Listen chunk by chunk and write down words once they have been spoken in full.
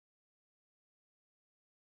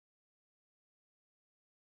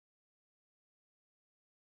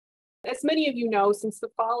As many of you know, since the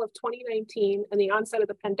fall of 2019 and the onset of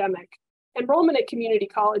the pandemic, enrollment at community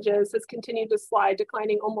colleges has continued to slide,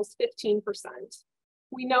 declining almost 15%.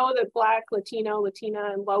 We know that Black, Latino,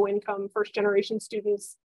 Latina, and low-income first-generation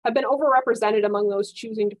students have been overrepresented among those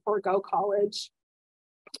choosing to forego college.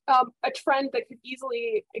 A trend that could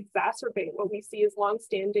easily exacerbate what we see as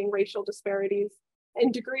longstanding racial disparities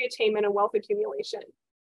in degree attainment and wealth accumulation.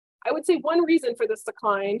 I would say one reason for this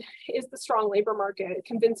decline is the strong labor market,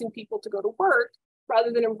 convincing people to go to work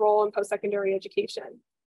rather than enroll in post-secondary education.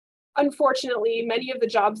 Unfortunately, many of the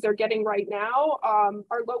jobs they're getting right now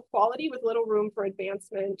are low quality with little room for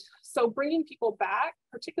advancement. So bringing people back,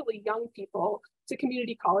 particularly young people, to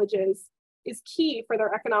community colleges is key for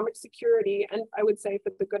their economic security and I would say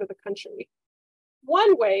for the good of the country.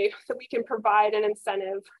 One way that we can provide an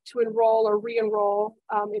incentive to enroll or re-enroll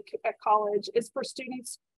at college is for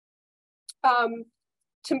students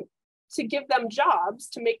to give them jobs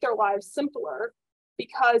to make their lives simpler,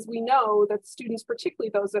 because we know that students, particularly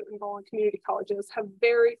those that enroll in community colleges, have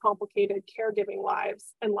very complicated caregiving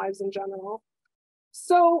lives and lives in general.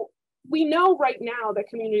 So we know right now that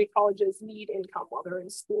community colleges need income while they're in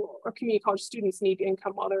school, or community college students need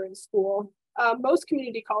income while they're in school. Most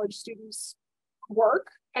community college students work,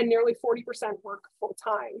 and nearly 40% work full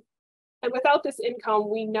time. And without this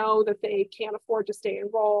income, we know that they can't afford to stay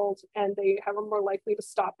enrolled, and they are more likely to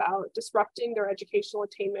stop out, disrupting their educational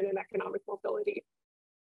attainment and economic mobility.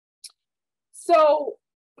 So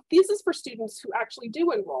this is for students who actually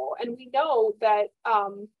do enroll. And we know that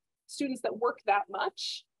students that work that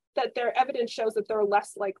much, that their evidence shows that they're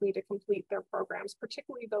less likely to complete their programs,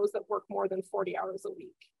 particularly those that work more than 40 hours a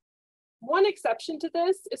week. One exception to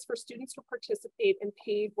this is for students who participate in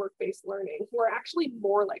paid work-based learning, who are actually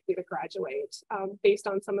more likely to graduate based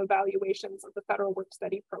on some evaluations of the Federal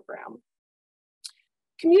Work-Study program.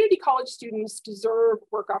 Community college students deserve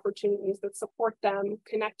work opportunities that support them,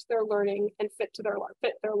 connect their learning, and fit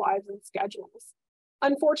their lives and schedules.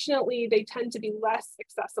 Unfortunately, they tend to be less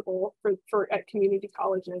accessible at community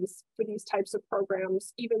colleges for these types of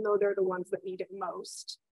programs, even though they're the ones that need it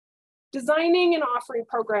most. Designing and offering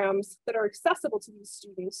programs that are accessible to these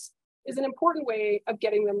students is an important way of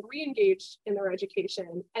getting them re-engaged in their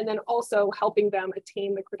education and then also helping them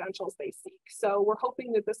attain the credentials they seek. So we're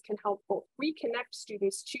hoping that this can help both reconnect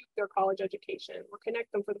students to their college education or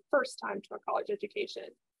connect them for the first time to a college education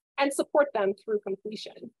and support them through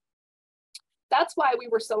completion. That's why we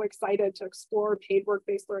were so excited to explore paid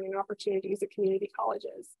work-based learning opportunities at community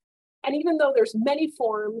colleges. And even though there's many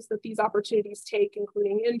forms that these opportunities take,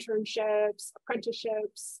 including internships,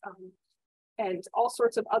 apprenticeships, and all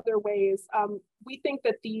sorts of other ways, we think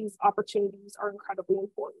that these opportunities are incredibly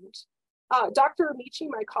important. Dr. Amici,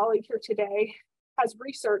 my colleague here today, has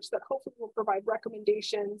research that hopefully will provide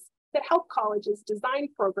recommendations that help colleges design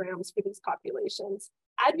programs for these populations,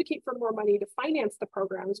 advocate for more money to finance the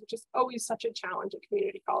programs, which is always such a challenge at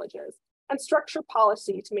community colleges, and structure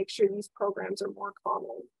policy to make sure these programs are more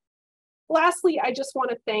common. Lastly, I just want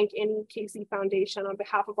to thank Annie Casey Foundation on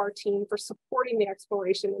behalf of our team for supporting the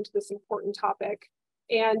exploration into this important topic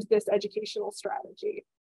and this educational strategy.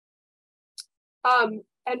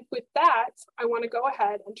 And with that, I want to go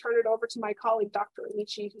ahead and turn it over to my colleague, Dr.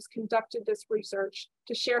 Amici, who's conducted this research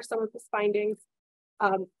to share some of his findings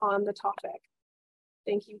on the topic.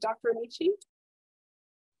 Thank you, Dr. Amici.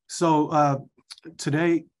 So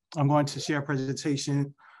today, I'm going to share a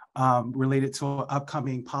presentation related to an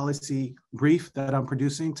upcoming policy brief that I'm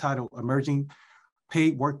producing titled Emerging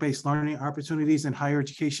Paid Work-Based Learning Opportunities in Higher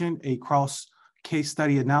Education, a Cross Case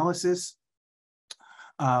Study Analysis.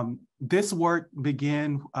 This work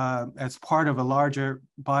began as part of a larger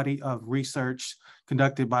body of research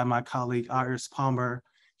conducted by my colleague Iris Palmer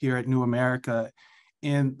here at New America.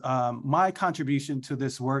 And my contribution to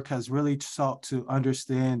this work has really sought to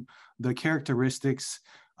understand the characteristics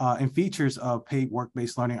and features of paid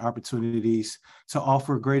work-based learning opportunities to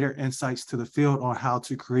offer greater insights to the field on how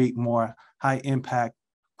to create more high-impact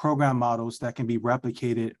program models that can be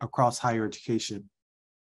replicated across higher education.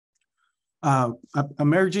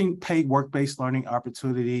 Emerging paid work-based learning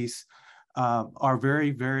opportunities are very,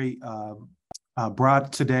 very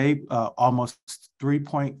broad today. Almost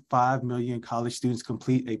 3.5 million college students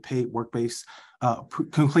complete a paid work-based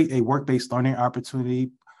learning opportunity,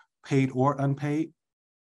 paid or unpaid.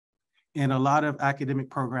 And a lot of academic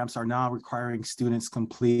programs are now requiring students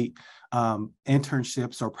complete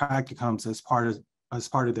internships or practicums as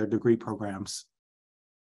part of their degree programs.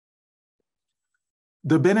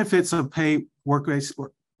 The benefits of paid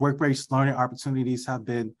work-based learning opportunities have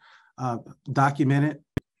been documented.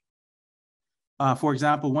 For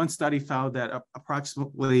example, one study found that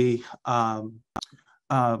approximately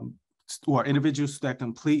or individuals that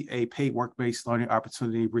complete a paid work-based learning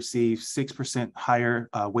opportunity receive 6% higher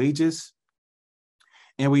wages.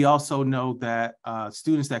 And we also know that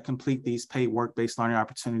students that complete these paid work-based learning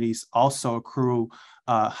opportunities also accrue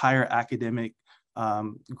higher academic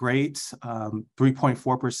grades,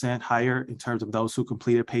 3.4% higher in terms of those who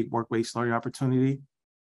completed paid work-based learning opportunity.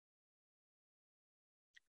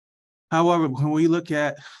 However, when we look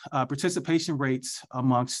at participation rates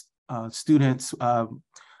amongst students,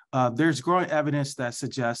 there's growing evidence that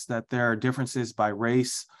suggests that there are differences by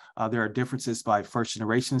race, there are differences by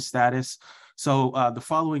first-generation status. So the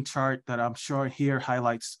following chart that I'm showing here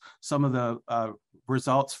highlights some of the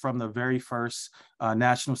results from the very first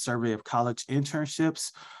National Survey of College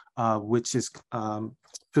Internships, which is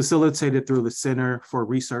facilitated through the Center for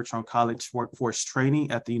Research on College Workforce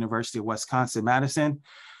Training at the University of Wisconsin-Madison.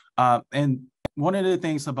 And one of the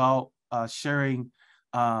things about sharing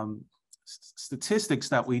statistics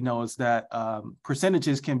that we know is that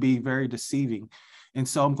percentages can be very deceiving. And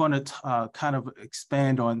so I'm going to kind of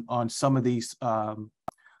expand on some of these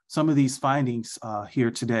findings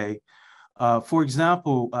here today. For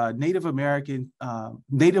example, Native American,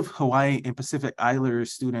 Native Hawaiian and Pacific Islander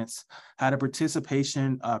students had a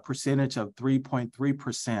participation percentage of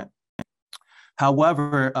 3.3%.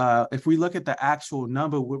 However, if we look at the actual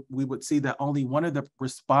number, we would see that only one of the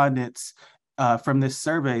respondents from this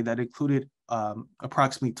survey that included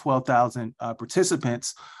approximately 12,000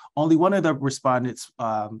 participants, only one of the respondents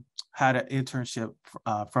had an internship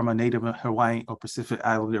from a Native Hawaiian or Pacific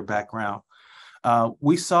Islander background.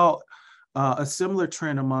 We saw a similar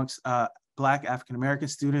trend amongst Black African-American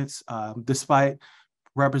students, despite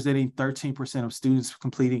representing 13% of students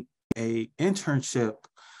completing an internship.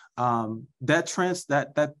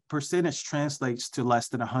 That percentage translates to less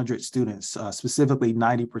than 100 students, specifically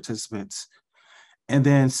 90 participants. And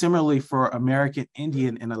then similarly for American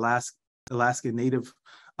Indian and Alaska Native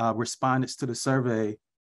respondents to the survey,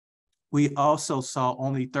 we also saw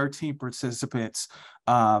only 13 participants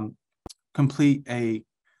report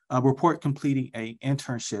completing an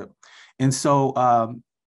internship. And so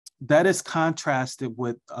that is contrasted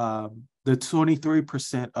with the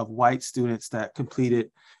 23% of white students that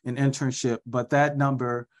completed an internship, but that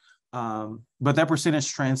number, but that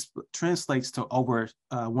percentage translates to over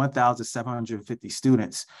 1,750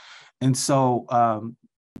 students. And so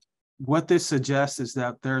what this suggests is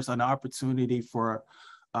that there's an opportunity for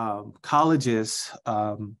colleges,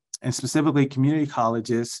 and specifically community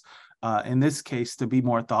colleges, in this case, to be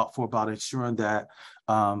more thoughtful about ensuring that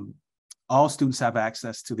all students have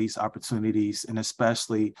access to these opportunities, and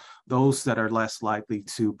especially those that are less likely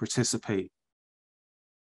to participate.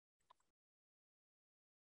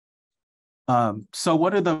 So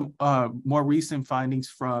one of the more recent findings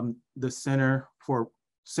from the Center for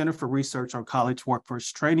Research on College Workforce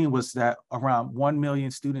Training was that around 1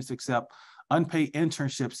 million students accept unpaid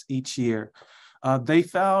internships each year. They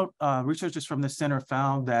found, researchers from the center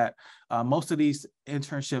found that most of these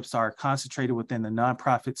internships are concentrated within the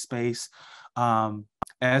nonprofit space,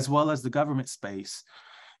 as well as the government space.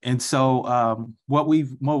 And so what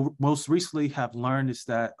we've most recently have learned is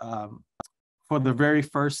that for the very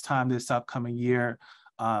first time this upcoming year,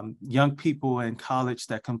 young people in college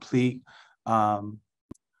that complete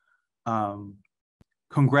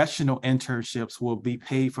congressional internships will be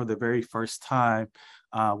paid for the very first time,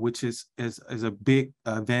 which is a big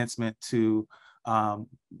advancement to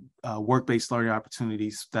work-based learning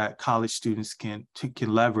opportunities that college students can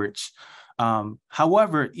leverage.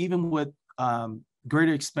 However, even with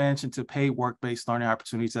greater expansion to paid work-based learning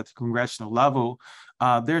opportunities at the congressional level,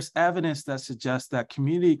 there's evidence that suggests that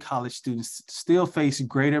community college students still face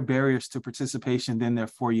greater barriers to participation than their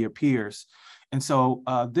four-year peers. And so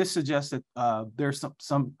this suggests that there's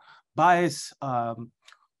some bias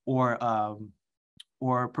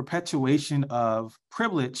or perpetuation of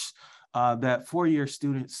privilege that four-year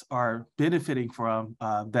students are benefiting from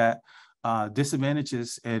that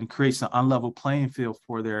disadvantages and creates an unlevel playing field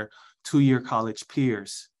for their two-year college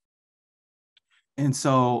peers. And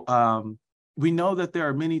so we know that there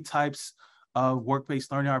are many types of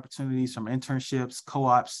work-based learning opportunities, from internships,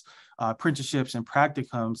 co-ops, apprenticeships, and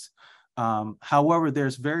practicums. However,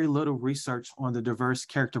 there's very little research on the diverse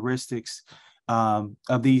characteristics of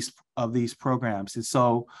these programs. And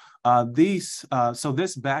so this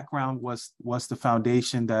background was the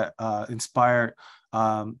foundation that inspired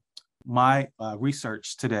my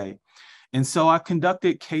research today. And so I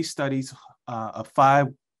conducted case studies of 5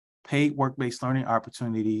 paid work-based learning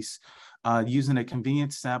opportunities using a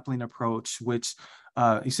convenient sampling approach, which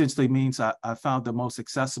essentially means I found the most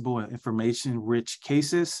accessible and information-rich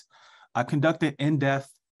cases. I conducted in-depth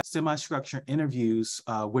semi-structured interviews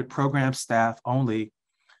with program staff only,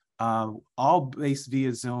 all based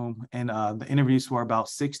via Zoom. And the interviews were about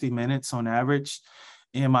 60 minutes on average.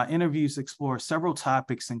 And my interviews explore several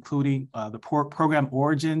topics, including the program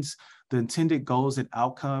origins, the intended goals and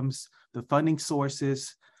outcomes, the funding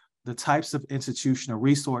sources, the types of institutional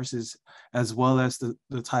resources, as well as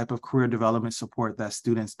the type of career development support that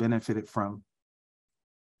students benefited from.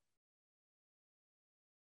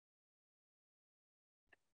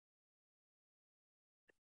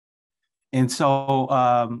 And so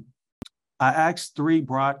I asked 3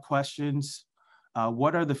 broad questions.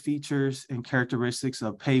 What are the features and characteristics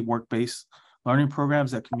of paid work-based learning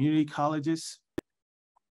programs at community colleges?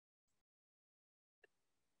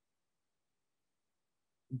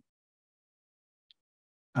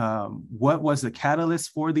 What was the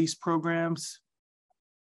catalyst for these programs?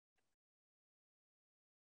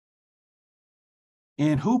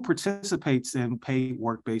 And who participates in paid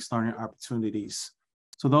work-based learning opportunities?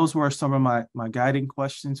 So those were some of my guiding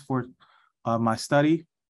questions for my study.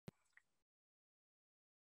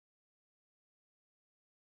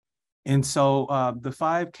 And so the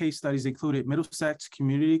 5 case studies included Middlesex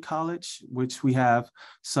Community College, which we have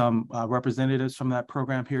some representatives from that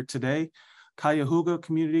program here today, Cuyahoga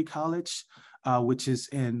Community College, which is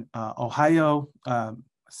in Ohio,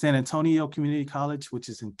 San Antonio Community College, which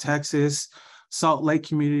is in Texas, Salt Lake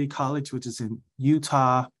Community College, which is in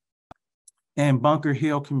Utah, and Bunker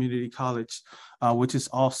Hill Community College, which is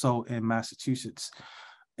also in Massachusetts.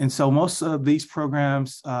 And so most of these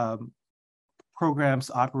programs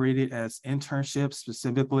operated as internships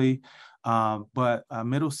specifically, but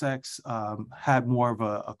Middlesex had more of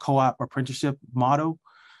a co-op apprenticeship model.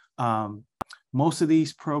 Most of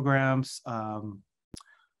these programs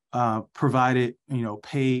provided,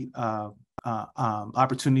 paid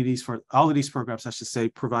opportunities for all of these programs, I should say,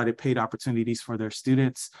 provided paid opportunities for their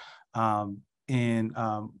students. And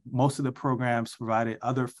most of the programs provided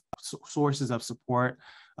other sources of support,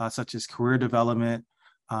 such as career development,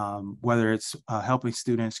 whether it's helping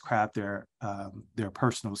students craft their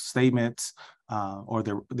personal statements or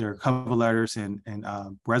their cover letters and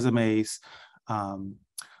resumes.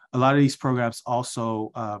 A lot of these programs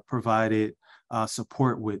also provided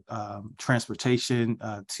support with transportation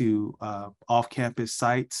to off-campus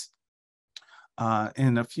sites.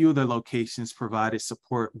 And a few of the locations provided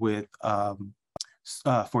support with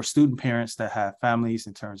for student parents that have families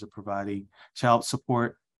in terms of providing child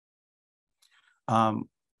support.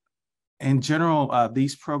 In general,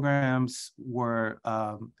 these programs were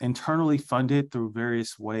internally funded through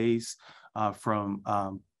various ways from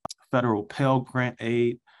federal Pell Grant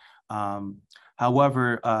aid.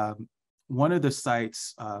 However, one of the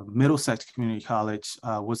sites, Middlesex Community College,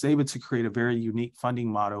 was able to create a very unique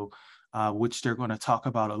funding model, which they're going to talk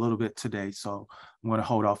about a little bit today. So I'm going to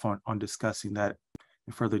hold off on discussing that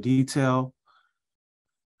in further detail.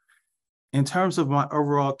 In terms of my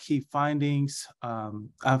overall key findings,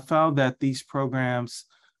 I found that these programs,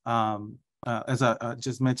 as I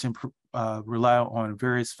just mentioned, rely on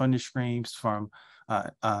various funding streams from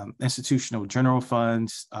institutional general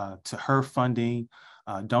funds to HER funding,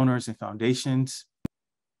 donors and foundations.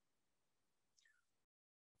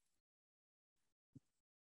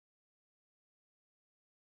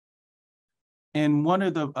 And one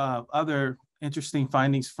of the other interesting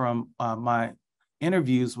findings from my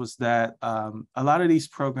interviews was that a lot of these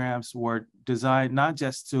programs were designed not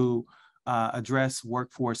just to address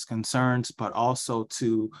workforce concerns, but also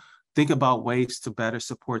to think about ways to better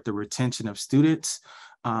support the retention of students.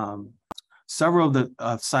 Several of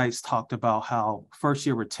the sites talked about how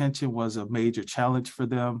first-year retention was a major challenge for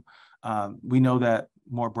them. We know that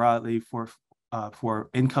more broadly for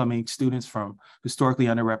incoming students from historically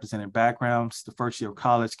underrepresented backgrounds, the first year of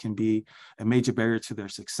college can be a major barrier to their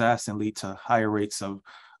success and lead to higher rates of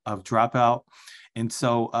dropout. And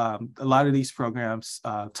so a lot of these programs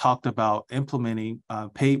talked about implementing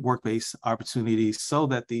paid work-based opportunities so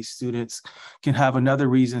that these students can have another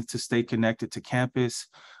reason to stay connected to campus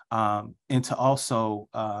and to also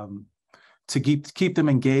to keep them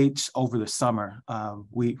engaged over the summer.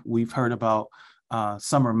 We've heard about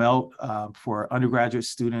summer melt for undergraduate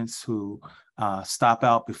students who stop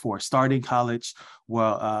out before starting college.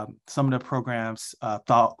 Well, some of the programs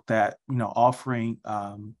thought that, offering,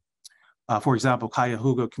 for example,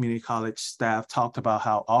 Cuyahoga Community College staff talked about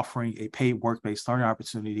how offering a paid work-based learning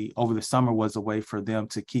opportunity over the summer was a way for them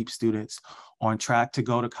to keep students on track to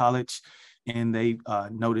go to college. And they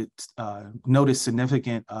noticed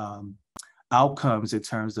significant outcomes in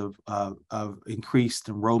terms of increased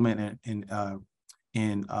enrollment and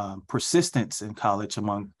in persistence in college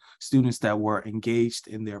among students that were engaged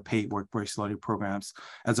in their paid work-based learning programs,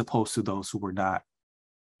 as opposed to those who were not.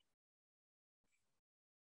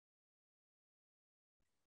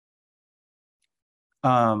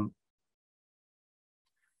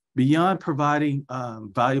 Beyond providing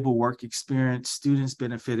valuable work experience, students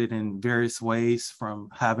benefited in various ways, from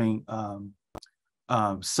having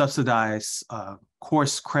subsidized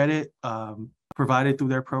course credit provided through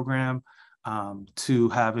their program, to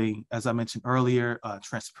having, as I mentioned earlier,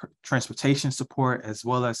 transportation support, as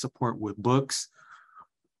well as support with books,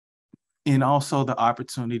 and also the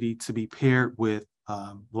opportunity to be paired with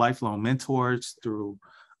lifelong mentors through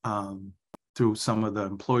some of the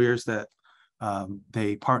employers that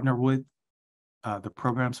they partner with, the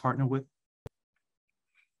programs partner with.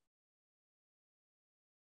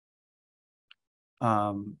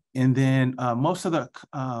 And then most of the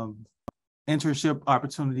internship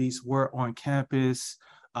opportunities were on campus.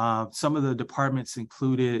 Some of the departments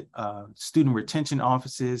included student retention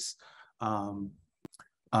offices,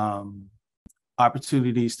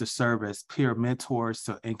 opportunities to serve as peer mentors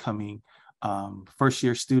to incoming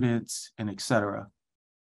first-year students, and et cetera.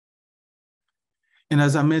 And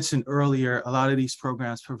as I mentioned earlier, a lot of these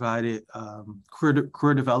programs provided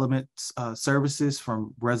career development services,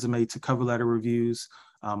 from resume to cover letter reviews,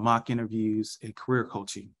 mock interviews, and career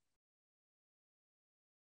coaching.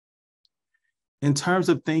 In terms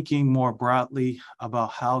of thinking more broadly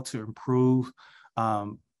about how to improve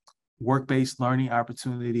work-based learning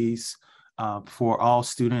opportunities for all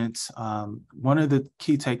students, one of the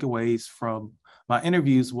key takeaways from my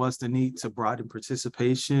interviews was the need to broaden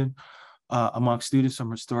participation among students from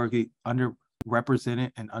historically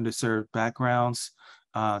underrepresented and underserved backgrounds,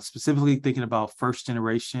 specifically thinking about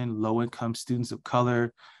first-generation, low-income students of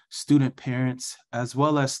color, student parents, as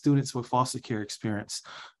well as students with foster care experience.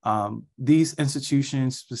 These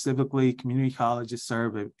institutions, specifically community colleges,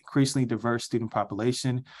 serve an increasingly diverse student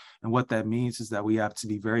population. And what that means is that we have to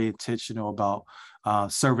be very intentional about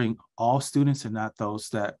serving all students and not those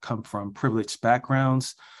that come from privileged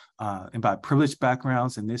backgrounds. And by privileged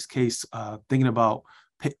backgrounds, in this case, thinking about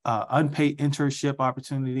unpaid internship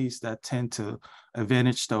opportunities that tend to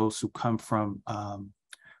advantage those who come from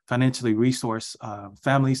financially resourced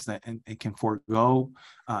families that and can forego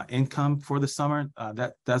income for the summer.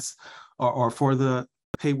 Or for the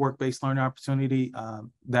paid work-based learning opportunity.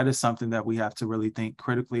 That is something that we have to really think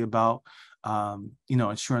critically about.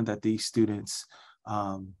 Ensuring that these students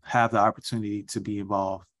have the opportunity to be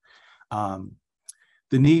involved.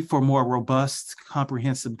 The need for more robust,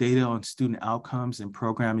 comprehensive data on student outcomes and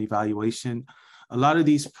program evaluation. A lot of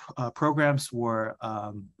these programs were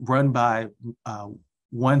run by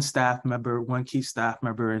one staff member, one key staff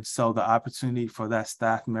member, and so the opportunity for that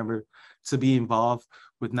staff member to be involved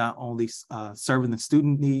with not only serving the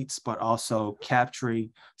student needs, but also capturing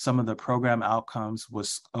some of the program outcomes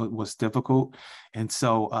was difficult. And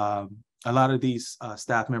so a lot of these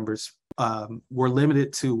staff members were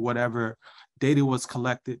limited to whatever data was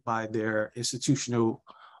collected by their institutional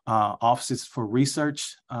offices for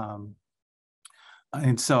research.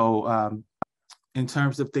 And so in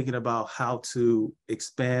terms of thinking about how to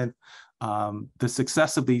expand the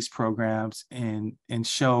success of these programs and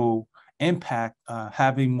show impact,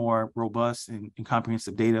 having more robust and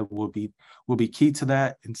comprehensive data will be key to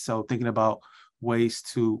that. And so thinking about ways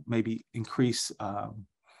to maybe increase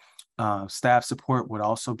staff support would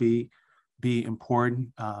also be important.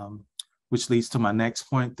 Which leads to my next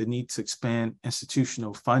point, the need to expand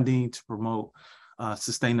institutional funding to promote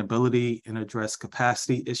sustainability and address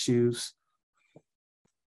capacity issues.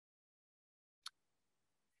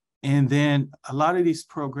 And then a lot of these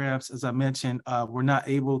programs, as I mentioned, were not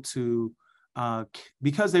able to,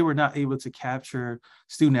 because they were not able to capture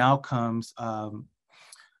student outcomes,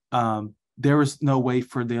 there was no way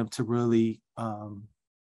for them to really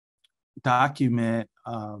document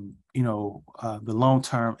the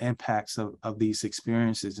long-term impacts of these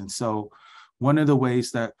experiences. And so one of the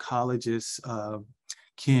ways that colleges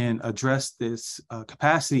can address this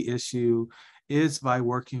capacity issue is by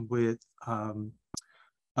working with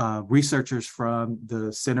researchers from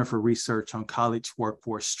the Center for Research on College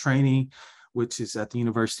Workforce Training, which is at the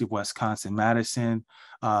University of Wisconsin-Madison.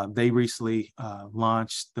 They recently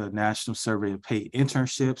launched the National Survey of Paid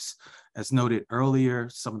Internships. As noted earlier,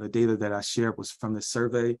 some of the data that I shared was from the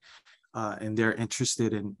survey, and they're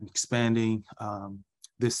interested in expanding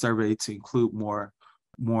this survey to include more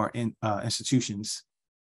institutions.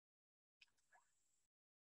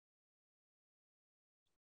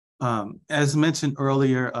 As mentioned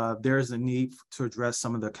earlier, there is a need to address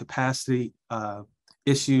some of the capacity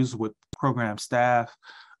issues with program staff.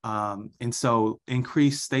 And so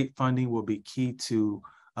increased state funding will be key to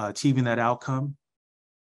achieving that outcome.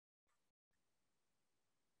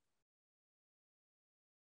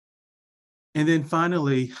 And then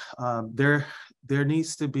finally, there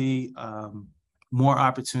needs to be more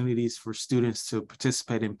opportunities for students to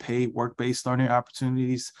participate in paid work-based learning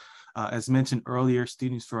opportunities. As mentioned earlier,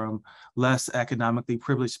 students from less economically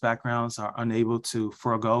privileged backgrounds are unable to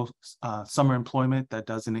forego summer employment that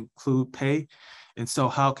doesn't include pay. And so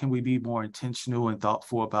how can we be more intentional and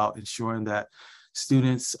thoughtful about ensuring that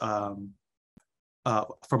students from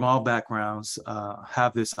all backgrounds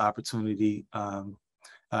have this opportunity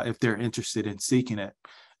if they're interested in seeking it?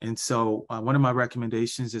 And so one of my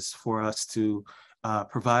recommendations is for us to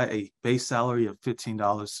provide a base salary of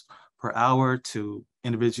 $15 per hour to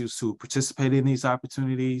individuals who participate in these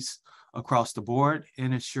opportunities across the board,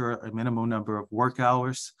 and ensure a minimum number of work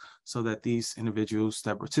hours so that these individuals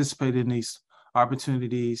that participate in these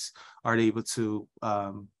opportunities are able to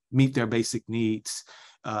meet their basic needs.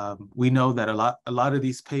 We know that a lot of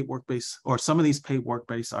these paid work-based, or some of these paid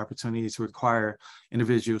work-based opportunities require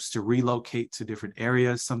individuals to relocate to different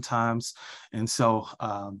areas sometimes. And so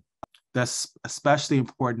that's especially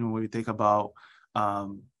important when we think about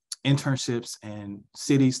internships in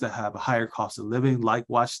cities that have a higher cost of living, like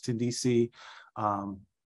Washington, D.C.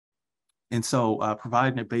 And so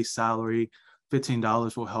providing a base salary,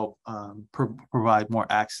 $15 will help provide more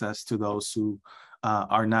access to those who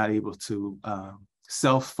are not able to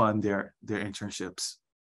self-fund their internships.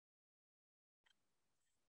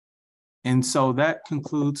 And so that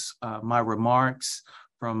concludes my remarks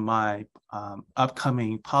from my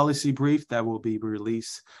upcoming policy brief that will be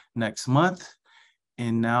released next month.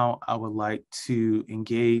 And now I would like to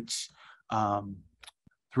engage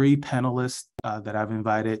 3 panelists that I've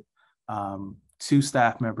invited, 2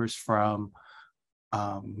 staff members from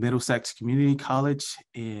Middlesex Community College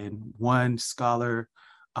and 1 scholar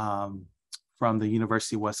from the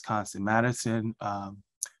University of Wisconsin-Madison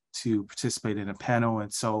to participate in a panel.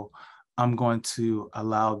 And so I'm going to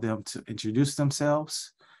allow them to introduce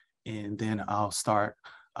themselves, and then I'll start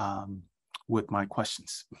with my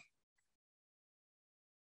questions.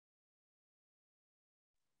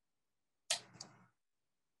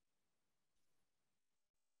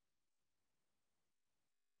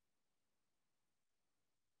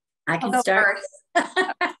 I can start.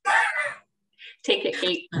 Take it,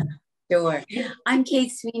 Kate. Sure. I'm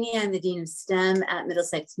Kate Sweeney. I'm the Dean of STEM at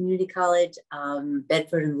Middlesex Community College,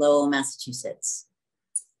 Bedford and Lowell, Massachusetts.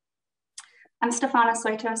 I'm Stefana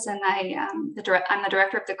Soitos, and I'm the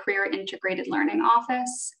director of the Career Integrated Learning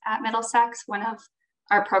Office at Middlesex. One of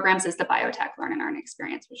our programs is the Biotech Learn and Earn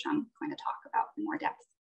experience, which I'm going to talk about in more depth.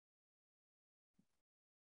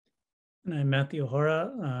 And I'm Matthew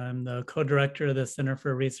Hora. I'm the co-director of the Center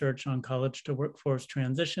for Research on College to Workforce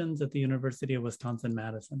Transitions at the University of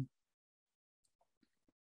Wisconsin-Madison.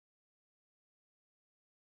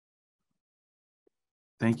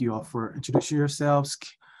 Thank you all for introducing yourselves.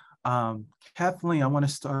 Kathleen, I want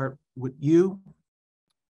to start with you.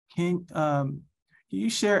 Can you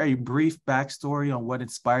share a brief backstory on what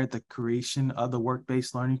inspired the creation of the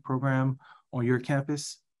work-based learning program on your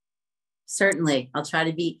campus? Certainly. I'll try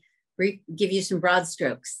to give you some broad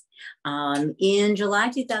strokes. In July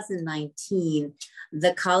 2019,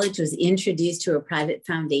 the college was introduced to a private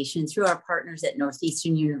foundation through our partners at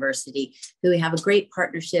Northeastern University, who we have a great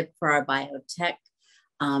partnership for our biotech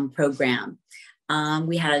program.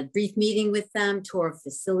 We had a brief meeting with them, tour of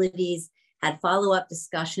facilities, had follow-up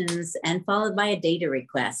discussions, and followed by a data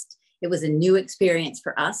request. It was a new experience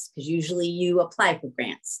for us because usually you apply for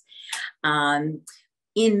grants.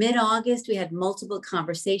 In mid-August, we had multiple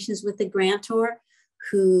conversations with the grantor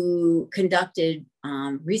who conducted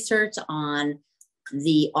research on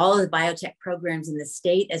all of the biotech programs in the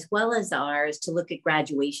state, as well as ours, to look at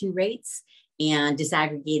graduation rates and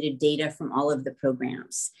disaggregated data from all of the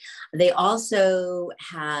programs. They also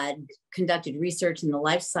had conducted research in the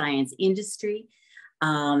life science industry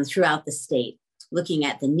throughout the state, looking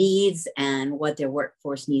at the needs and what their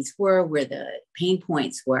workforce needs were, where the pain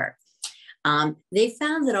points were. They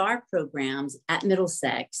found that our programs at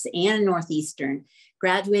Middlesex and Northeastern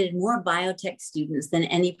graduated more biotech students than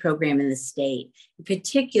any program in the state,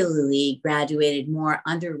 particularly graduated more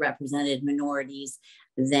underrepresented minorities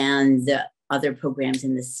than the other programs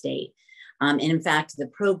in the state. And in fact, the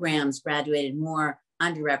programs graduated more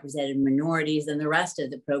underrepresented minorities than the rest of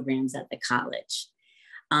the programs at the college.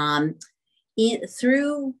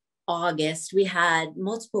 Through August, we had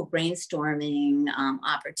multiple brainstorming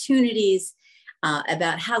opportunities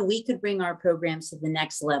about how we could bring our programs to the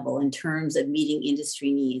next level in terms of meeting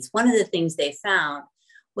industry needs. One of the things they found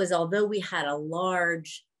was, although we had a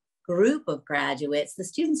large group of graduates, the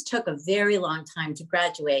students took a very long time to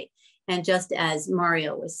graduate. And just as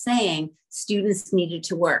Mario was saying, students needed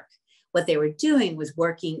to work. What they were doing was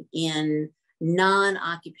working in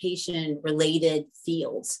non-occupation related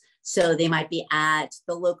fields. So they might be at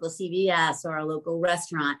the local CVS or a local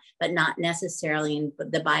restaurant, but not necessarily in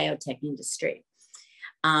the biotech industry.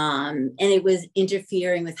 And it was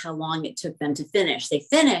interfering with how long it took them to finish. They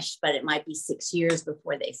finished, but it might be 6 years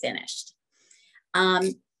before they finished.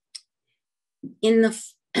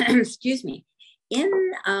 Excuse me, in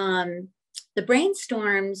the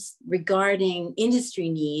brainstorms regarding industry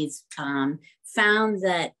needs found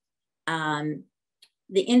that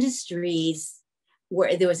the industries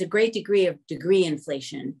where there was a great degree of degree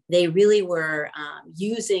inflation. They really were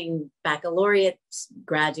using baccalaureate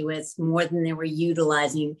graduates more than they were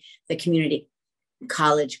utilizing the community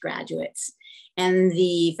college graduates. And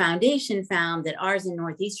the foundation found that ours in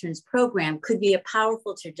Northeastern's program could be a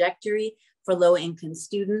powerful trajectory for low-income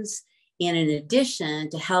students, and in addition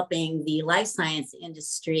to helping the life science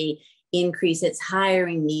industry increase its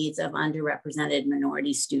hiring needs of underrepresented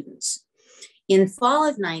minority students. In fall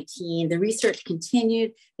of 19, the research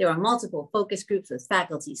continued. There were multiple focus groups with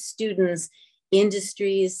faculty, students,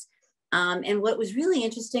 industries. And what was really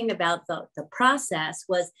interesting about the process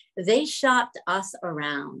was they shopped us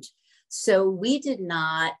around. So we did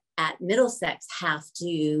not at Middlesex have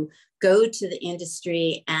to go to the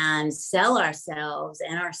industry and sell ourselves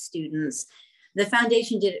and our students. The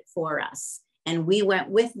foundation did it for us. And we went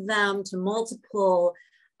with them to multiple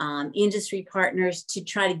industry partners to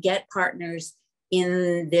try to get partners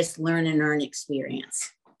in this learn and earn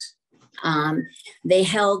experience. They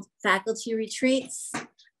held faculty retreats.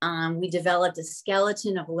 We developed a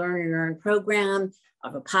skeleton of learn and earn program,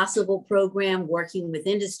 of a possible program, working with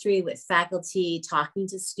industry, with faculty, talking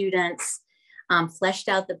to students, fleshed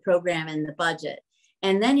out the program and the budget.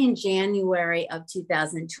 And then in January of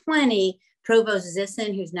 2020, Provost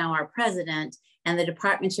Zisson, who's now our president, and the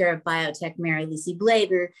department chair of biotech, Mary Lucy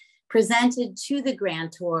Bladen, presented to the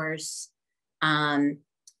grantors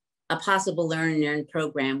a possible learn and earn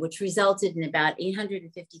program, which resulted in about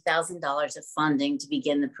 $850,000 of funding to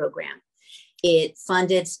begin the program. It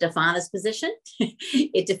funded Stefana's position.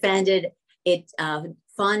 It funded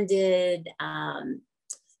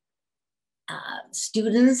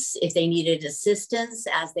students if they needed assistance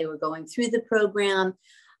as they were going through the program,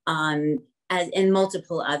 and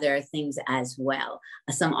multiple other things as well.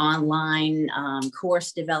 Some online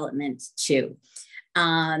course development too.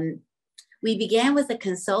 We began with a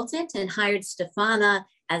consultant and hired Stefana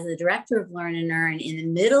as the director of Learn and Earn in the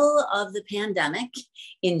middle of the pandemic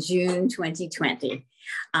in June 2020.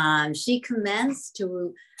 She commenced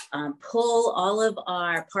to pull all of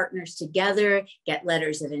our partners together, get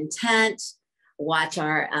letters of intent, watch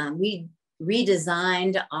our, we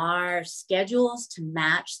redesigned our schedules to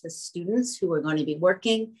match the students who were going to be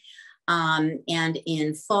working. And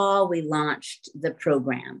in fall, we launched the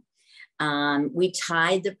program. We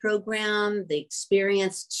tied the program, the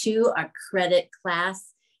experience, to a credit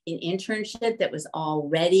class in internship that was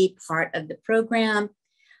already part of the program.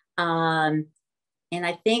 And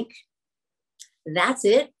I think that's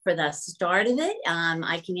it for the start of it.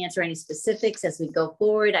 I can answer any specifics as we go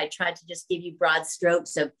forward. I tried to just give you broad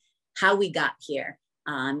strokes of how we got here.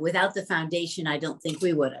 Without the foundation, I don't think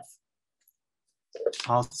we would have.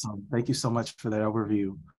 Awesome. Thank you so much for that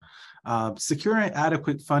overview. Securing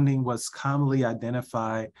adequate funding was commonly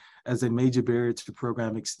identified as a major barrier to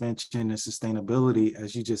program expansion and sustainability.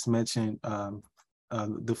 As you just mentioned,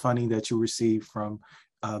 the funding that you received from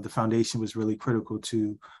the foundation was really critical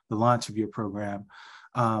to the launch of your program.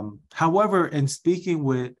 However, in speaking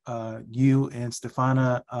with you and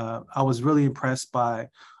Stefana, I was really impressed by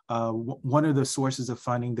one of the sources of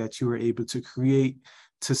funding that you were able to create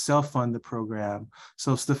to self-fund the program.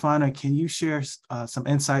 So Stefana, can you share some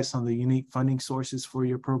insights on the unique funding sources for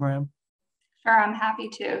your program? Sure, I'm happy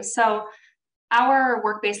to. So our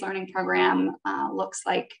work-based learning program looks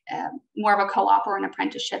like more of a co-op or an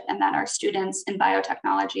apprenticeship, and that our students in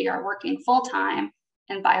biotechnology are working full-time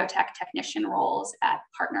in biotech technician roles at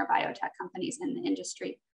partner biotech companies in the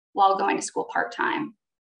industry while going to school part-time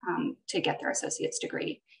to get their associate's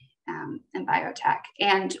degree in biotech.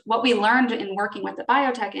 And what we learned in working with the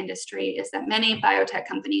biotech industry is that many biotech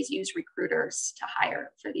companies use recruiters to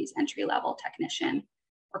hire for these entry-level technician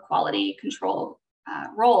or quality control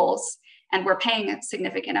roles. And we're paying a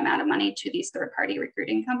significant amount of money to these third-party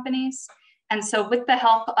recruiting companies. And so with the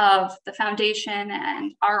help of the foundation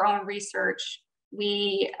and our own research,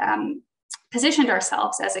 we positioned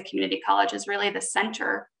ourselves as a community college as really the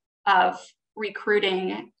center of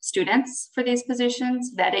recruiting students for these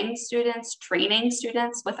positions, vetting students, training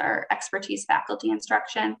students with our expertise faculty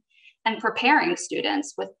instruction, and preparing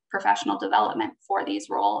students with professional development for these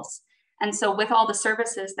roles. And so with all the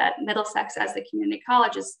services that Middlesex as the community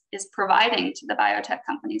college is providing to the biotech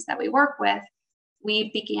companies that we work with,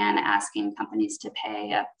 we began asking companies to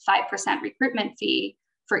pay a 5% recruitment fee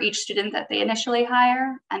for each student that they initially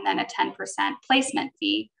hire, and then a 10% placement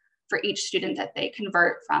fee for each student that they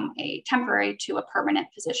convert from a temporary to a permanent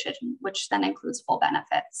position, which then includes full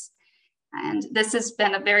benefits. And this has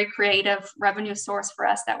been a very creative revenue source for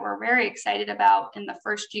us that we're very excited about. In the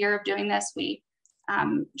first year of doing this, we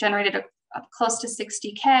generated a close to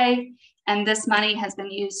 60K, and this money has been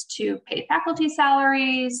used to pay faculty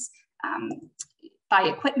salaries, buy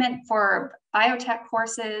equipment for biotech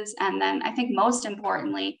courses, and then I think most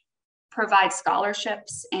importantly, provide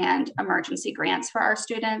scholarships and emergency grants for our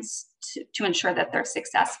students to ensure that they're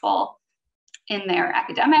successful in their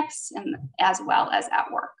academics and as well as at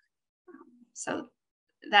work. So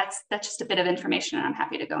that's just a bit of information, and I'm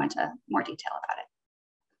happy to go into more detail about it.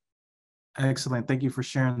 Excellent. Thank you for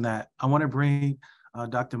sharing that. I want to bring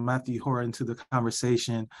Dr. Matthew Hora into the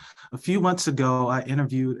conversation. A few months ago, I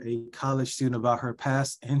interviewed a college student about her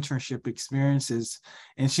past internship experiences,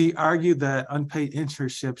 and she argued that unpaid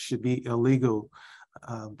internships should be illegal.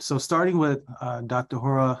 So starting with Dr.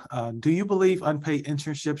 Hora, do you believe unpaid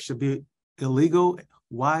internships should be illegal?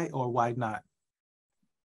 Why or why not?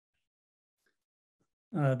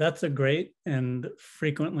 That's a great and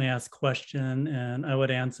frequently asked question, and I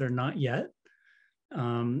would answer not yet.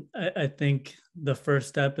 I think the first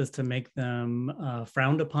step is to make them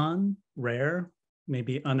frowned upon, rare,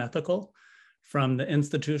 maybe unethical. From the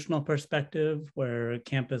institutional perspective, where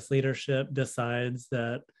campus leadership decides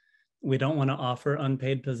that we don't want to offer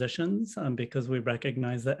unpaid positions because we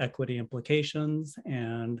recognize the equity implications,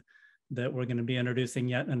 and that we're going to be introducing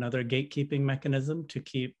yet another gatekeeping mechanism to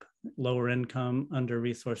keep lower income,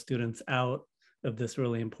 under-resourced students out of this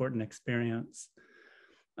really important experience.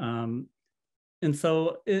 And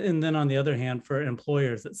then on the other hand, for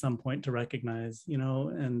employers at some point to recognize,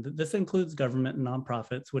 and this includes government and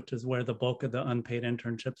nonprofits, which is where the bulk of the unpaid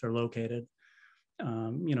internships are located.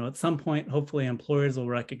 At some point, hopefully employers will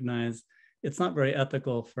recognize it's not very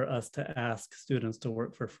ethical for us to ask students to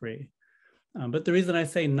work for free. But the reason I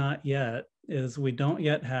say not yet is we don't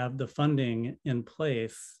yet have the funding in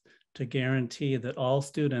place to guarantee that all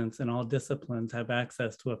students in all disciplines have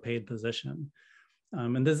access to a paid position.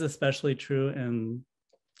 And this is especially true in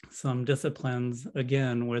some disciplines,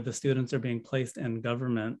 again, where the students are being placed in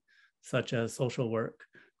government, such as social work,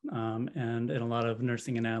 and in a lot of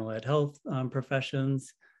nursing and allied health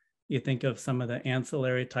professions. You think of some of the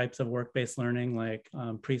ancillary types of work-based learning, like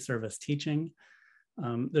pre-service teaching.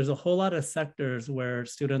 There's a whole lot of sectors where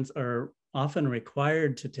students are often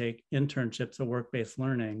required to take internships or work-based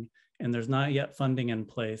learning, and there's not yet funding in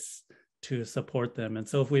place to support them. And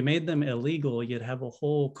so if we made them illegal, you'd have a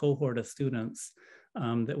whole cohort of students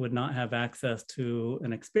that would not have access to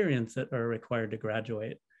an experience that are required to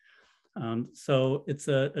graduate. So it's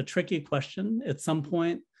a tricky question. At some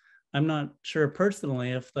point, I'm not sure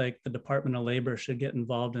personally if the Department of Labor should get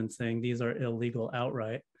involved in saying these are illegal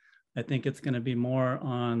outright. I think it's going to be more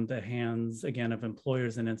on the hands, again, of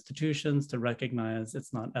employers and institutions to recognize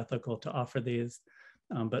it's not ethical to offer these,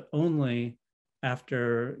 but only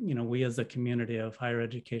after we as a community of higher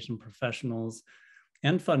education professionals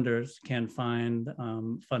and funders can find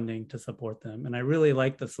funding to support them. And I really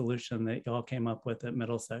like the solution that y'all came up with at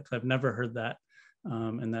Middlesex. I've never heard that,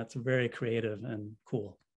 and that's very creative and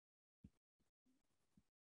cool.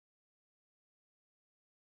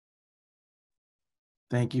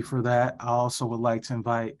 Thank you for that. I also would like to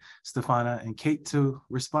invite Stefana and Kate to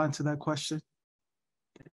respond to that question.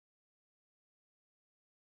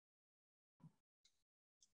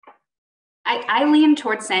 I lean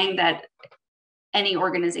towards saying that any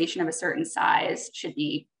organization of a certain size should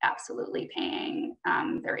be absolutely paying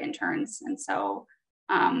their interns. And so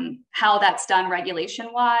how that's done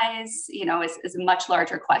regulation-wise, is a much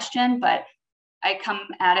larger question, but I come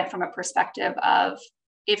at it from a perspective of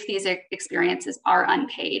if these experiences are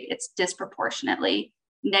unpaid, it's disproportionately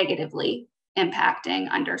negatively impacting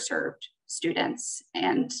underserved students,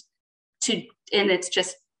 and it's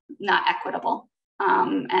just not equitable.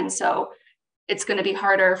 And so it's going to be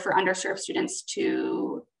harder for underserved students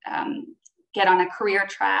to get on a career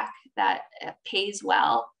track that pays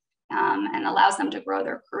well and allows them to grow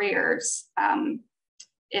their careers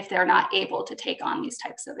if they're not able to take on these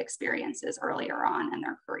types of experiences earlier on in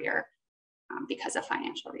their career because of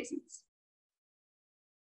financial reasons.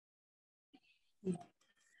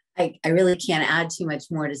 I really can't add too much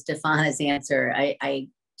more to Stefana's answer. I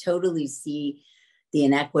totally see the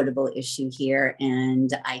inequitable issue here. And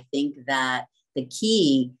I think that the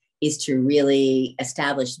key is to really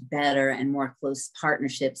establish better and more close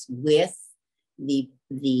partnerships with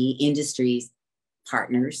the industry's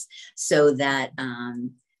partners so that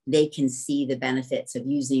they can see the benefits of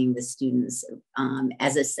using the students.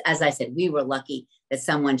 As I said, we were lucky that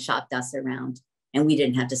someone shopped us around and we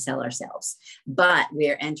didn't have to sell ourselves. But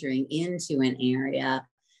we're entering into an area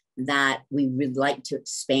that we would like to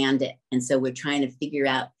expand it. And so we're trying to figure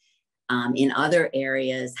out in other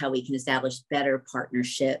areas how we can establish better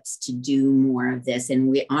partnerships to do more of this. And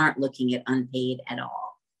we aren't looking at unpaid at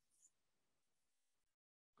all.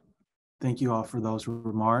 Thank you all for those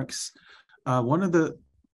remarks. One of the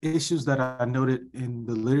issues that I noted in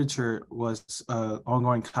the literature was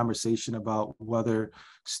ongoing conversation about whether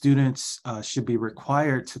students should be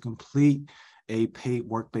required to complete a paid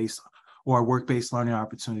work-based or a work-based learning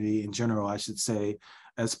opportunity in general, I should say,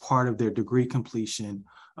 as part of their degree completion.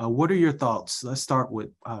 What are your thoughts? Let's start with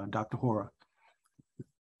Dr. Hora.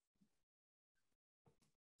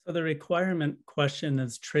 So the requirement question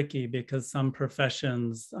is tricky because some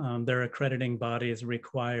professions, their accrediting bodies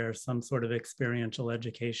require some sort of experiential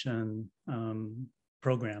education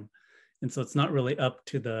program. And so it's not really up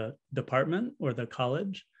to the department or the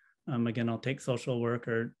college. Again, I'll take social work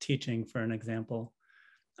or teaching for an example.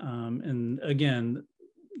 And again,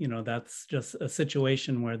 you know, that's just a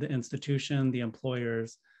situation where the institution, the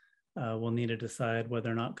employers will need to decide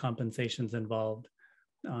whether or not compensation is involved.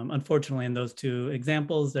 Unfortunately, in those two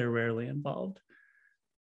examples, they're rarely involved.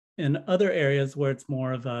 In other areas where it's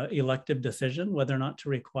more of an elective decision, whether or not to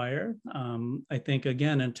require, I think,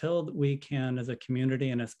 again, until we can, as a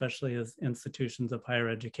community, and especially as institutions of higher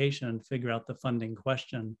education, figure out the funding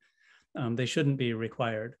question, they shouldn't be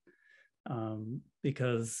required.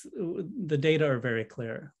 Because the data are very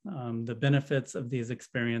clear. The benefits of these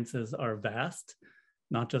experiences are vast,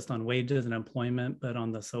 not just on wages and employment, but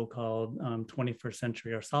on the so-called 21st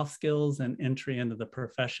century or soft skills and entry into the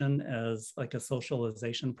profession as like a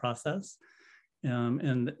socialization process.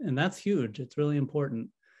 And that's huge. It's really important.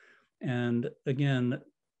 And again,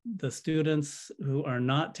 the students who are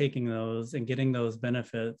not taking those and getting those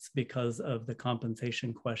benefits because of the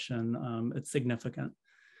compensation question, it's significant.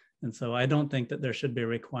 And so I don't think that there should be a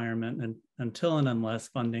requirement until and unless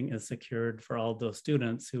funding is secured for all those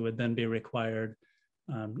students who would then be required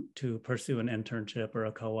to pursue an internship or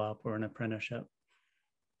a co-op or an apprenticeship.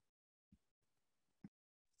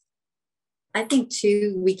 I think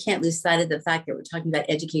too, we can't lose sight of the fact that we're talking about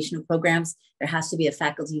educational programs. There has to be a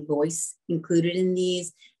faculty voice included in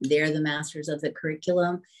these. They're the masters of the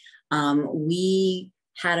curriculum. We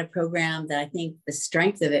had a program that I think the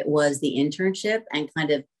strength of it was the internship and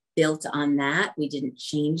kind of built on that. We didn't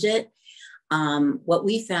change it. What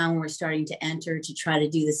we found we're starting to enter to try to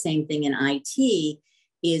do the same thing in IT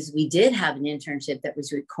is we did have an internship that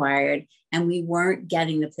was required and we weren't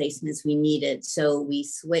getting the placements we needed. So we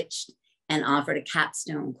switched and offered a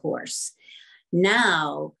capstone course.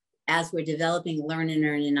 Now, as we're developing Learn and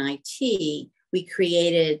Earn in IT, we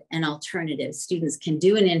created an alternative. Students can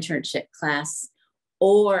do an internship class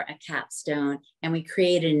or a capstone, and we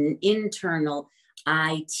created an internal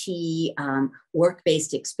IT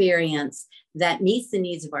work-based experience that meets the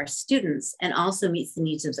needs of our students and also meets the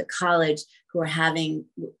needs of the college who are having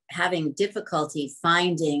difficulty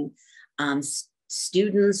finding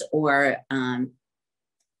students or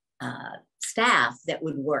staff that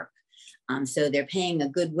would work. So they're paying a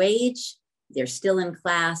good wage, they're still in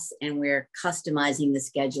class, and we're customizing the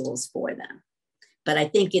schedules for them. But I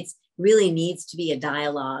think it's really needs to be a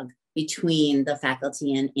dialogue between the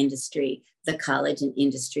faculty and industry, the college and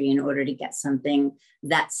industry, in order to get something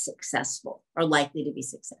that's successful or likely to be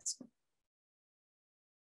successful.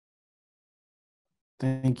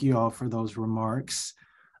 Thank you all for those remarks.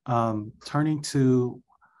 Turning to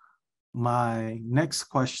my next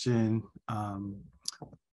question,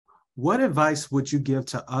 what advice would you give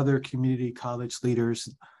to other community college leaders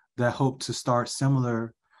that hope to start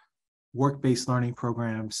similar work-based learning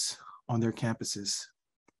programs on their campuses?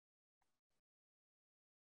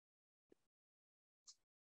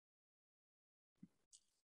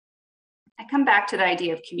 I come back to the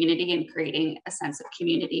idea of community and creating a sense of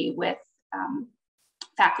community with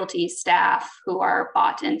faculty, staff who are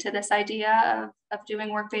bought into this idea of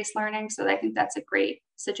doing work-based learning. So I think that's a great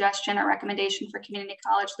suggestion or recommendation for community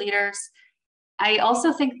college leaders. I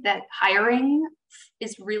also think that hiring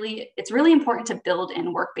is it's really important to build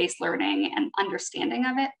in work-based learning and understanding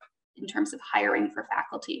of it in terms of hiring for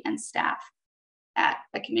faculty and staff at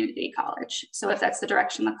a community college. So if that's the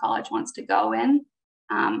direction the college wants to go in,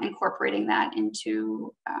 incorporating that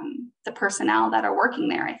into the personnel that are working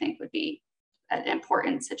there, I think would be an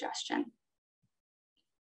important suggestion.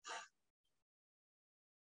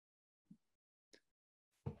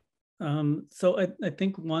 So I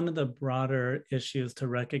think one of the broader issues to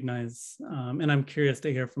recognize, and I'm curious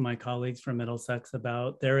to hear from my colleagues from Middlesex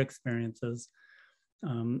about their experiences,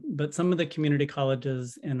 but some of the community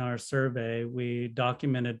colleges in our survey, we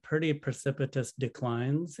documented pretty precipitous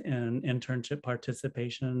declines in internship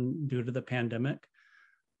participation due to the pandemic,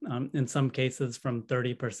 in some cases from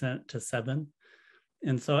 30% to 7%.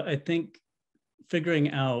 And so I think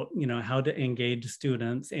figuring out, how to engage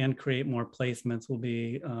students and create more placements will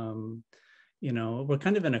be, we're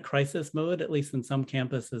kind of in a crisis mode, at least in some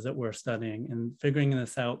campuses that we're studying, and figuring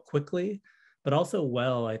this out quickly, but also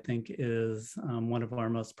well, I think is one of our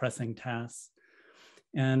most pressing tasks.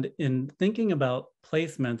 And in thinking about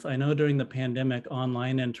placements, I know during the pandemic,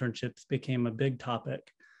 online internships became a big topic.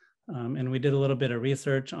 And we did a little bit of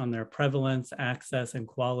research on their prevalence, access, and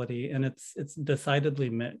quality, and it's decidedly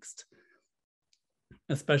mixed.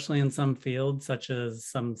 Especially in some fields, such as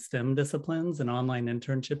some STEM disciplines, an online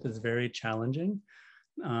internship is very challenging,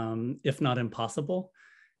 if not impossible.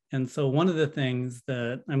 And so one of the things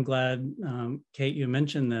that I'm glad, Kate, you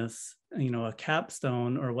mentioned this, a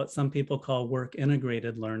capstone, or what some people call work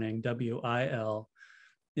integrated learning, WIL,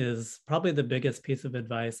 is probably the biggest piece of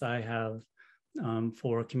advice I have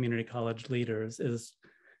for community college leaders, is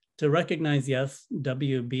to recognize, yes,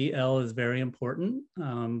 WBL is very important,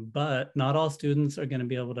 but not all students are going to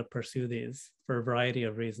be able to pursue these for a variety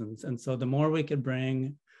of reasons. And so the more we could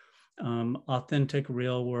bring authentic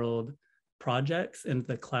real world projects into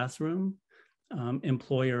the classroom,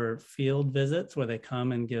 employer field visits where they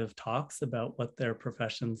come and give talks about what their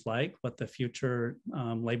profession's like, what the future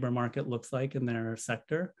labor market looks like in their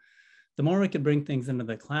sector, the more we could bring things into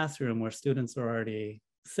the classroom where students are already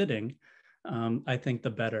sitting, I think the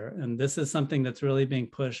better. And this is something that's really being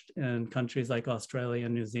pushed in countries like Australia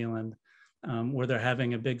and New Zealand, where they're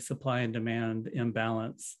having a big supply and demand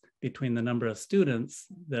imbalance between the number of students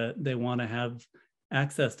that they want to have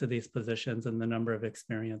access to these positions and the number of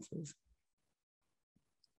experiences.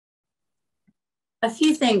 A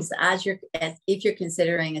few things, if you're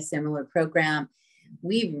considering a similar program,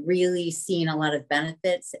 we've really seen a lot of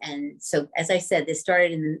benefits. And so, as I said, this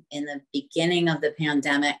started in the beginning of the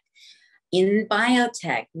pandemic. In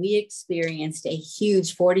biotech, we experienced a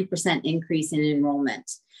huge 40% increase in enrollment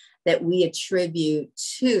that we attribute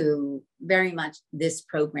to very much this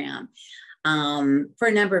program for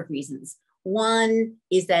a number of reasons. One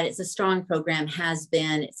is that it's a strong program,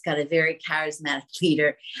 it's got a very charismatic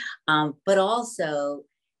leader, but also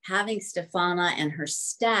having Stefana and her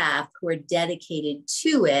staff who are dedicated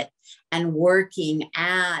to it and working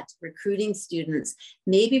at recruiting students,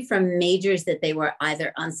 maybe from majors that they were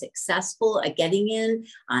either unsuccessful at getting in,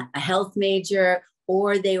 a health major,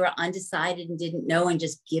 or they were undecided and didn't know, and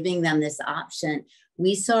just giving them this option.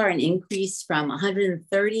 We saw an increase from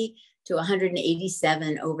 130 to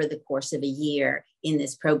 187 over the course of a year in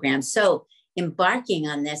this program. So embarking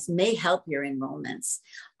on this may help your enrollments.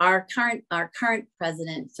 Our current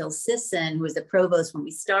president, Phil Sisson, who was the provost when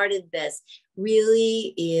we started this,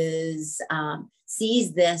 really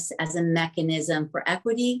sees this as a mechanism for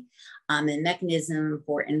equity, a mechanism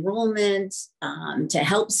for enrollment, to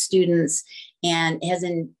help students, and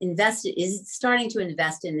is starting to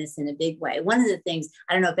invest in this in a big way. One of the things,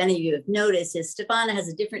 I don't know if any of you have noticed, is Stefana has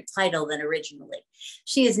a different title than originally.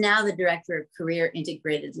 She is now the Director of Career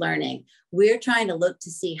Integrated Learning. We're trying to look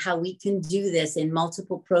to see how we can do this in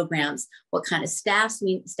multiple programs, what kind of staff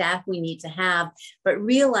we need to have, but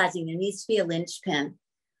realizing there needs to be a linchpin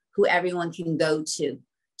who everyone can go to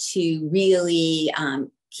really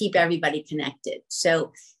keep everybody connected.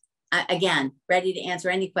 So again, ready to answer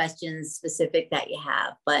any questions specific that you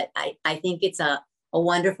have, but I think it's a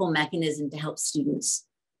wonderful mechanism to help students.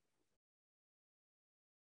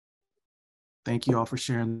 Thank you all for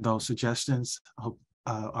sharing those suggestions. I hope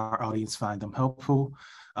our audience find them helpful.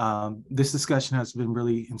 This discussion has been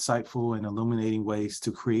really insightful in illuminating ways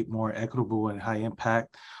to create more equitable and high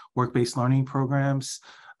impact work-based learning programs.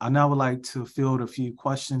 I now would like to field a few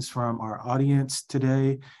questions from our audience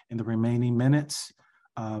today in the remaining minutes.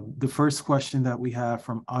 The first question that we have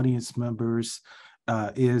from audience members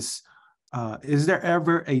is there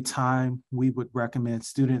ever a time we would recommend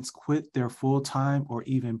students quit their full-time or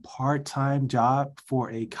even part-time job for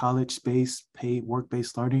a college-based paid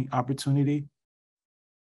work-based learning opportunity?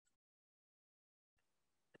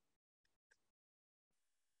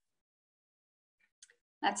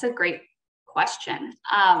 That's a great question.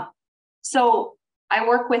 So I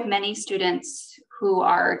work with many students who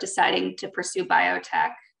are deciding to pursue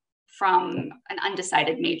biotech from an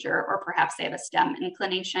undecided major, or perhaps they have a STEM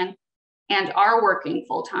inclination and are working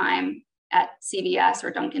full-time at CVS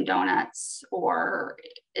or Dunkin' Donuts or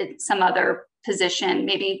in some other position,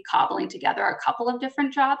 maybe cobbling together a couple of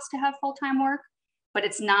different jobs to have full-time work, but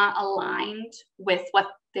it's not aligned with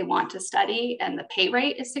what they want to study, and the pay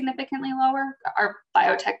rate is significantly lower. Our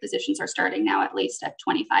biotech positions are starting now at least at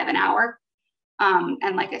 25 an hour.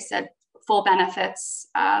 And like I said, full benefits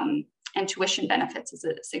and tuition benefits is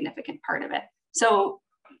a significant part of it. So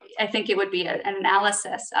I think it would be an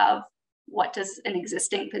analysis of what does an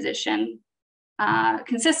existing position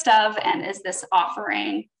consist of, and is this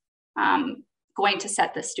offering going to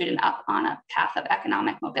set the student up on a path of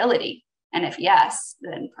economic mobility? And if yes,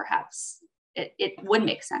 then perhaps it would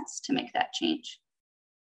make sense to make that change.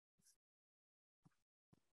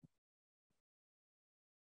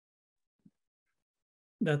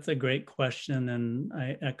 That's a great question, and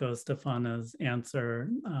I echo Stefana's answer.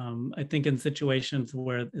 I think in situations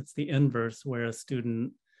where it's the inverse, where a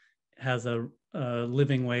student has a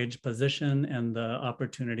living wage position and the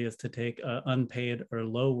opportunity is to take an unpaid or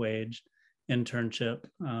low wage internship,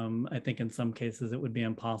 I think in some cases it would be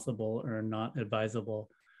impossible or not advisable.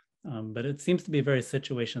 But it seems to be very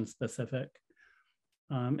situation specific.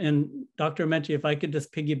 And Dr. Mechie, if I could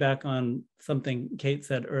just piggyback on something Kate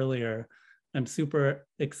said earlier, I'm super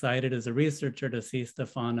excited as a researcher to see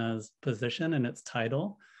Stefana's position and its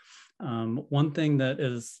title. One thing that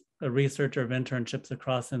is a researcher of internships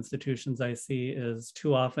across institutions I see is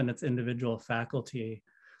too often it's individual faculty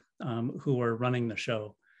who are running the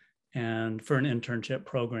show and for an internship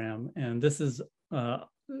program. And this is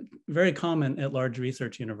very common at large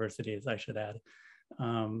research universities, I should add.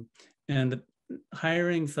 And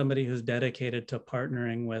hiring somebody who's dedicated to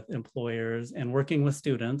partnering with employers and working with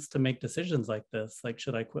students to make decisions like this, like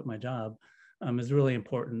should I quit my job, is really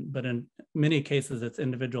important. But in many cases, it's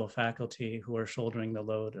individual faculty who are shouldering the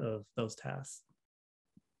load of those tasks.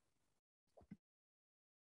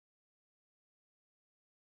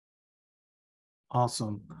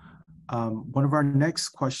 Awesome. One of our next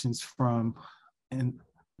questions from an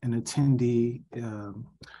attendee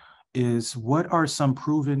is, what are some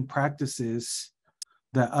proven practices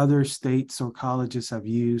that other states or colleges have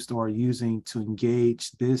used or are using to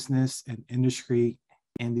engage business and industry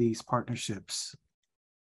in these partnerships?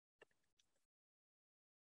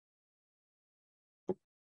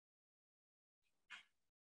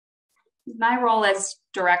 My role as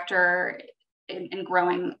director in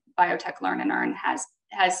growing Biotech Learn and Earn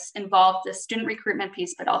has involved the student recruitment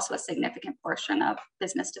piece, but also a significant portion of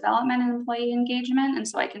business development and employee engagement. And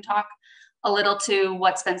so I can talk a little to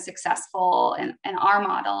what's been successful in our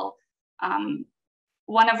model.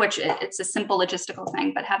 One of which, it's a simple logistical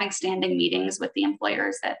thing, but having standing meetings with the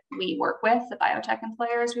employers that we work with, the biotech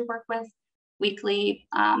employers we work with weekly,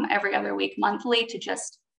 every other week, monthly, to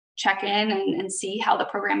just check in and see how the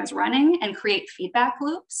program is running and create feedback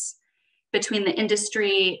loops between the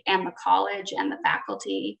industry and the college and the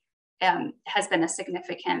faculty has been a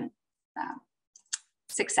significant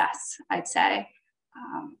success, I'd say,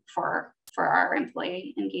 for our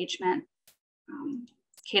employee engagement.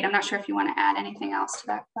 Kate, I'm not sure if you want to add anything else to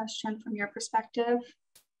that question from your perspective.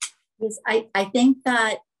 Yes, I think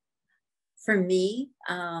that for me,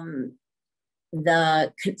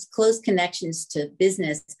 the close connections to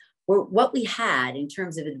business were what we had in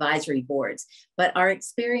terms of advisory boards, but our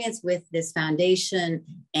experience with this foundation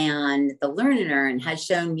and the Learn and Earn has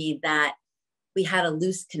shown me that we had a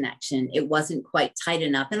loose connection. It wasn't quite tight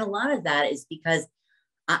enough. And a lot of that is because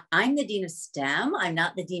I'm the dean of STEM. I'm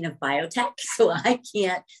not the dean of biotech, so I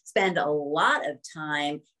can't spend a lot of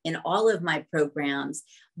time in all of my programs,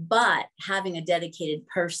 but having a dedicated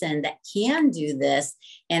person that can do this,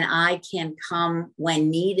 and I can come when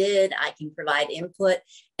needed, I can provide input,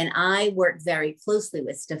 and I work very closely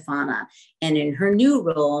with Stefana. And in her new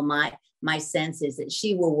role, my sense is that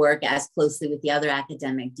she will work as closely with the other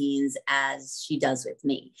academic deans as she does with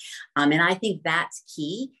me. And I think that's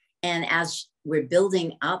key. And as we're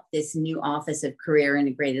building up this new Office of Career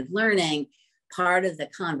Integrated Learning, part of the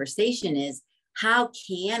conversation is, how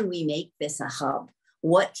can we make this a hub?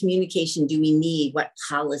 What communication do we need? What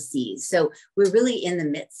policies? So we're really in the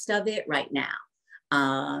midst of it right now.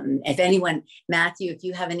 If anyone, Matthew, if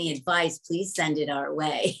you have any advice, please send it our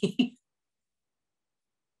way.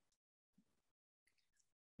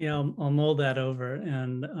 Yeah, I'll mull that over.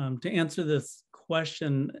 And to answer this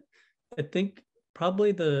question, I think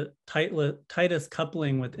probably the tightest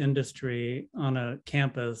coupling with industry on a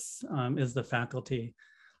campus is the faculty.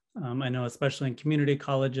 I know especially in community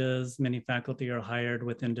colleges, many faculty are hired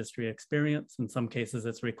with industry experience. In some cases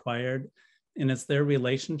it's required. And it's their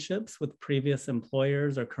relationships with previous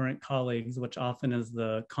employers or current colleagues, which often is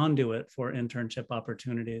the conduit for internship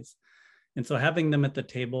opportunities. And so having them at the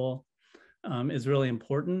table is really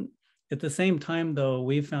important. At the same time, though,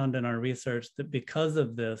 we found in our research that because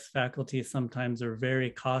of this, faculty sometimes are very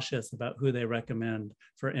cautious about who they recommend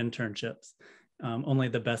for internships, only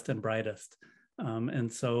the best and brightest.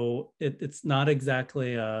 And so it's not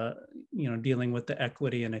exactly dealing with the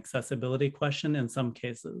equity and accessibility question in some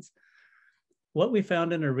cases. What we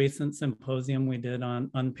found in a recent symposium we did on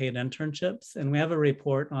unpaid internships, and we have a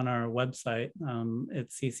report on our website at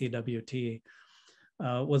CCWT,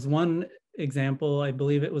 was one example, I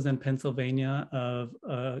believe it was in Pennsylvania, of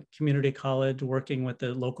a community college working with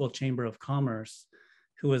the local chamber of commerce,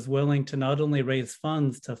 who was willing to not only raise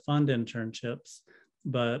funds to fund internships,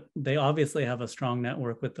 but they obviously have a strong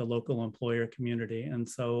network with the local employer community. And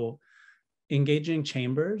so engaging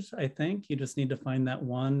chambers, I think you just need to find that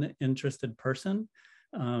one interested person.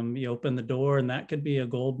 You open the door, and that could be a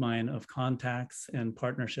goldmine of contacts and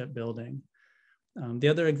partnership building. The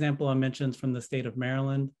other example I mentioned is from the state of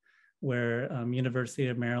Maryland, where University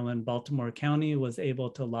of Maryland, Baltimore County was able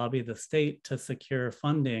to lobby the state to secure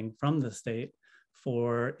funding from the state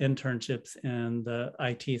for internships in the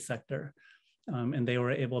IT sector. And they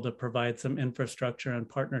were able to provide some infrastructure and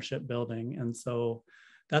partnership building. And so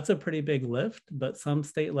that's a pretty big lift, but some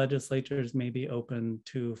state legislatures may be open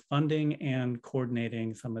to funding and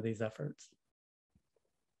coordinating some of these efforts.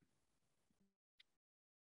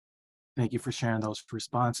 Thank you for sharing those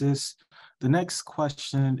responses. The next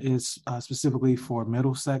question is specifically for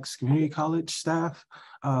Middlesex Community College staff.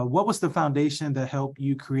 What was the foundation that helped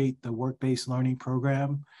you create the work-based learning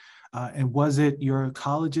program? And was it your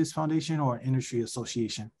college's foundation or industry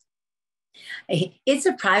association? It's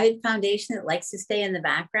a private foundation that likes to stay in the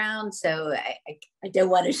background, so I don't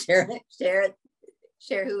want to share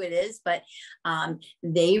who it is, but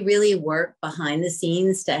they really work behind the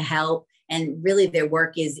scenes to help, and really their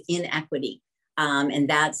work is in equity, and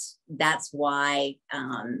that's why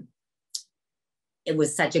it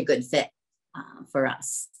was such a good fit for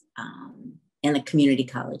us in the community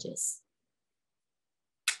colleges.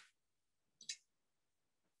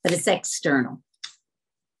 But it's external.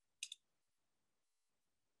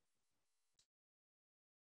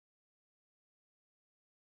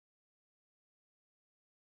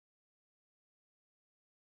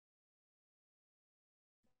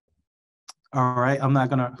 All right, I'm not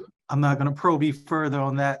gonna probe you further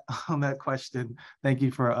on that question. Thank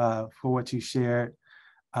you for what you shared.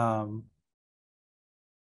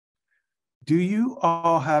 Do you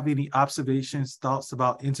all have any observations, thoughts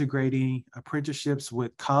about integrating apprenticeships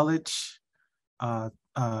with colleges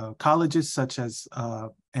such as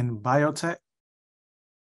in biotech?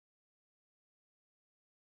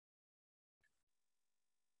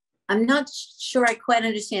 I'm not sure I quite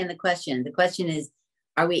understand the question. The question is,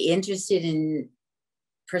 are we interested in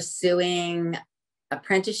pursuing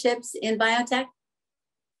apprenticeships in biotech?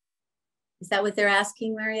 Is that what they're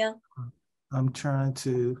asking, Marielle? I'm trying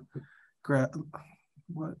to grab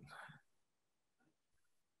what.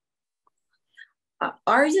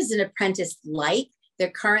 Ours is an apprentice-like.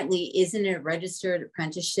 There currently isn't a registered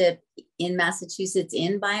apprenticeship in Massachusetts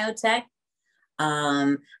in biotech.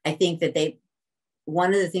 I think that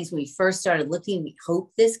one of the things when we first started looking, we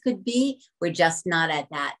hoped this could be, we're just not at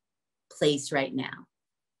that place right now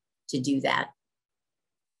to do that.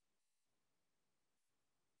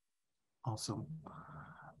 Awesome.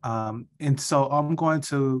 And so I'm going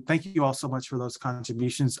to thank you all so much for those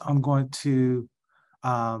contributions. I'm going to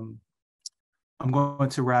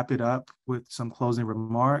wrap it up with some closing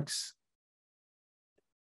remarks.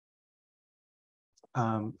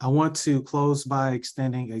 I want to close by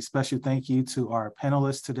extending a special thank you to our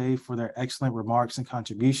panelists today for their excellent remarks and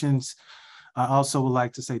contributions. I also would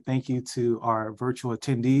like to say thank you to our virtual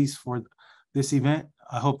attendees for this event.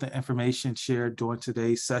 I hope the information shared during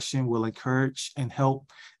today's session will encourage and help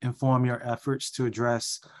inform your efforts to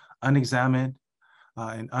address unexamined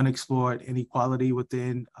and unexplored inequality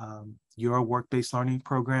within your work-based learning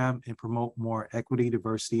program and promote more equity,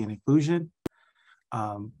 diversity, and inclusion.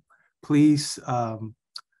 Please,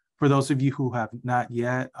 for those of you who have not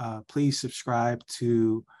yet, please subscribe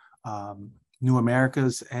to New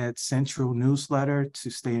America's Ed Central newsletter to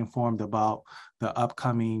stay informed about the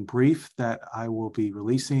upcoming brief that I will be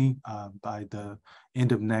releasing by the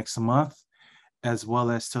end of next month, as well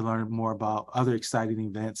as to learn more about other exciting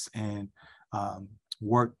events and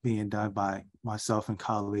work being done by myself and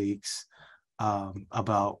colleagues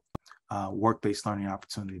about work-based learning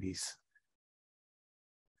opportunities.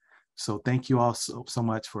 So thank you all so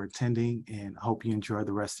much for attending, and I hope you enjoy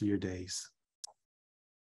the rest of your days.